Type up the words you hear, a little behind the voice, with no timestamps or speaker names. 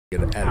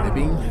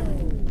ad-libbing.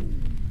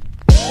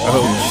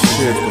 Oh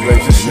shit,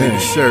 just made a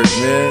shirt,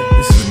 man.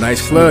 This is a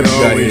nice plug you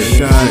got here.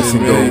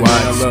 Vincent,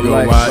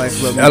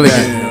 Goldwatch-I,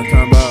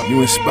 elegant.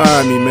 You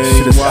inspire me, man.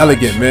 Shit is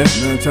elegant, man.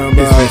 It's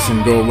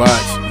Vincent,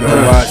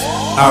 Goldwatch-I.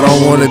 I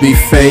don't wanna be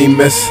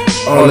famous.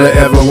 All I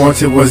ever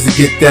wanted was to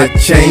get that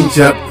change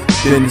up.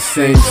 Been the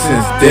same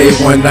since day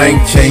one, I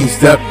ain't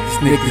changed up.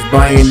 These niggas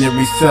buying and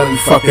reselling,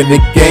 fucking the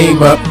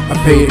game up. I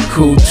paid a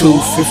cool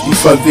 $250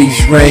 for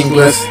these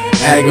Wranglers.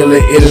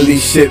 Agala Italy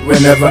shit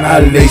whenever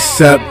I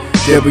lace up.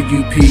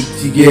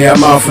 WPG, yeah,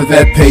 I'm off of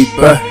that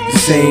paper. The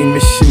same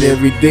mission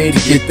every day to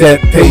get that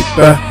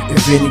paper.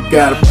 If any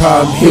got a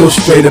problem, he'll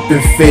straight up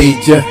and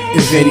fade ya.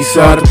 If any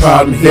saw the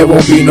problem, there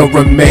won't be no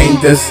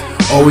remainders.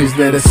 Always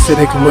let a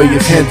cynic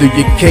lawyers handle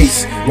your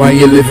case while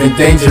you're living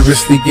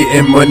dangerously,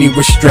 getting money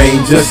with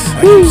strangers.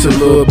 I use a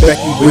little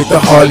Becky with the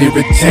Harley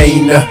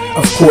retainer.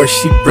 Of course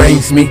she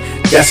brings me,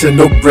 that's a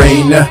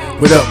no-brainer.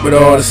 What up with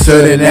all the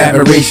sudden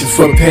admiration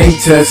for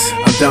painters?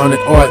 I'm down at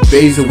Art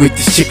Basel with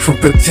this chick from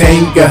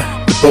Patanga,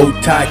 the bow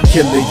tie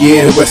killer,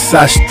 yeah, the West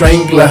Side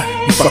Strangler.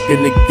 You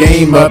fucking the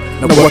game up,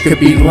 now what could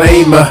be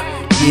lamer?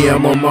 Yeah,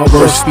 I'm on my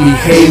worst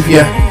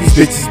behavior. These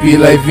bitches be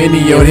like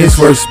Vinny on his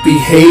worst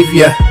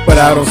behavior. But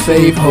I don't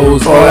save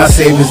hoes, all I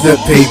save is the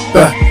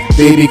paper.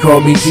 Baby call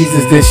me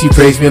Jesus, then she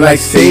praise me like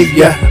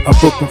savior. I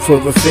book him for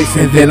the face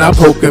and then I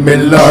poke him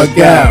and log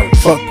out.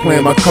 Fuck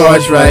playing my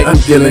cards right, I'm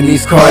dealing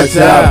these cards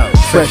out.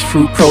 Fresh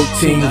fruit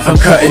proteins, I'm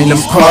cutting them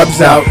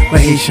carbs out. My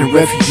Haitian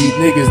refugee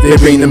niggas, they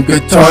bring them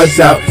guitars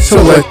out. So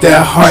what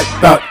that heart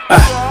bout?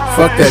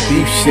 Fuck that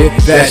beef shit,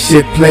 that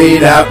shit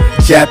played out.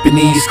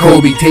 Japanese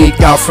Kobe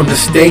takeout from the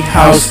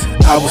steakhouse.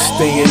 I was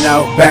staying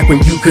out back when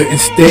you couldn't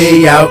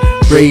stay out.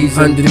 Braids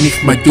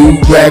underneath my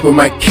do-rag with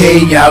my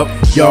K out.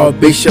 Y'all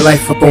base your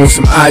life up on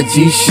some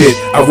IG shit.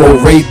 I roll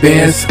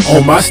Ray-Bans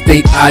on my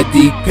state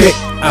ID pick.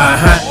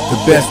 The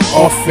best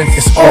offense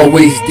is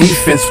always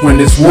defense. When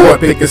there's war,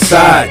 pick a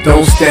side,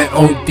 don't stand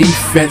on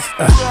defense.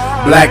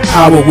 Black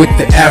power with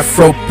the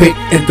afro pick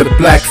and the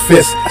black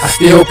fist. I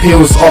steal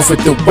pills off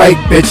with the white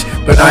bitch,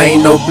 but I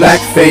ain't no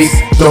blackface.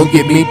 Don't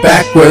get me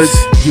backwards.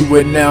 You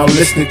are now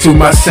listening to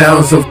my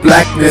sounds of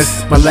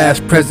blackness. My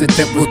last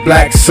president was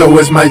black, so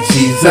is my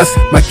Jesus.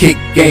 My kick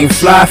game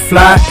fly,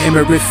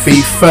 Emirate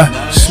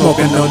FIFA.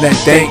 Smoking on that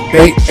dank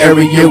bait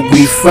area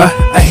weefer.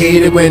 I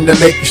hate it when the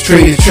Lakers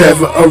traded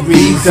Trevor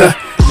Ariza.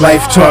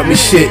 Life taught me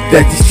shit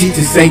that these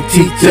teachers ain't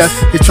teach us.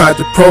 They tried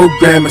to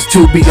program us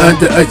to be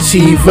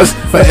underachievers.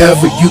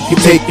 Forever you can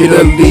take it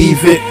or leave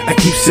it. I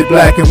keep it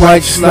black and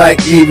white just like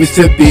Leave It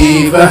to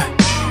Beaver.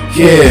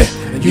 Yeah,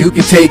 you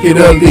can take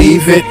it or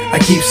leave it. I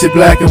keep it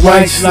black and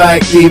white just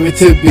like Leave It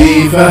to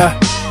Beaver.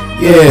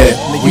 Yeah,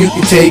 you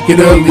can take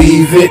it or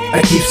leave it.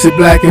 I keep it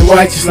black and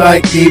white just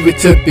like Leave It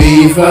to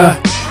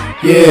Beaver.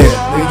 Yeah,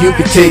 you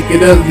can take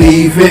it or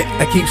leave it.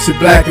 I keep it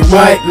black and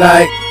white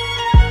like.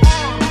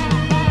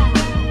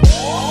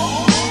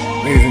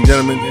 Ladies and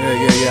gentlemen,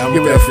 yeah, I'm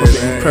giving that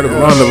an incredible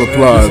round of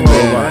applause,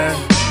 man.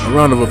 A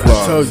round of applause.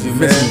 I told you,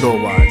 man. Vincent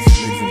Goldwatch,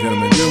 ladies and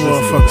gentlemen. You're a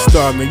motherfucking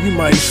star, man. You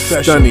mighty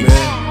special, man.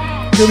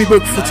 You'll be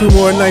booked for 2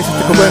 more nights at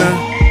the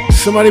Cabana.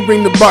 Somebody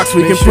bring the box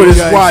we can put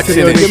his watch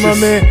in it.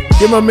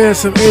 Give my man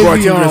some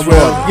AV on, bro.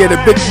 Yeah, the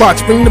big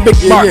box. Bring the big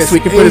box so we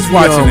can put his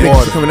watch in it. Thank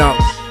you for coming out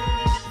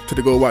to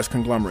the Goldwatch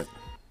conglomerate.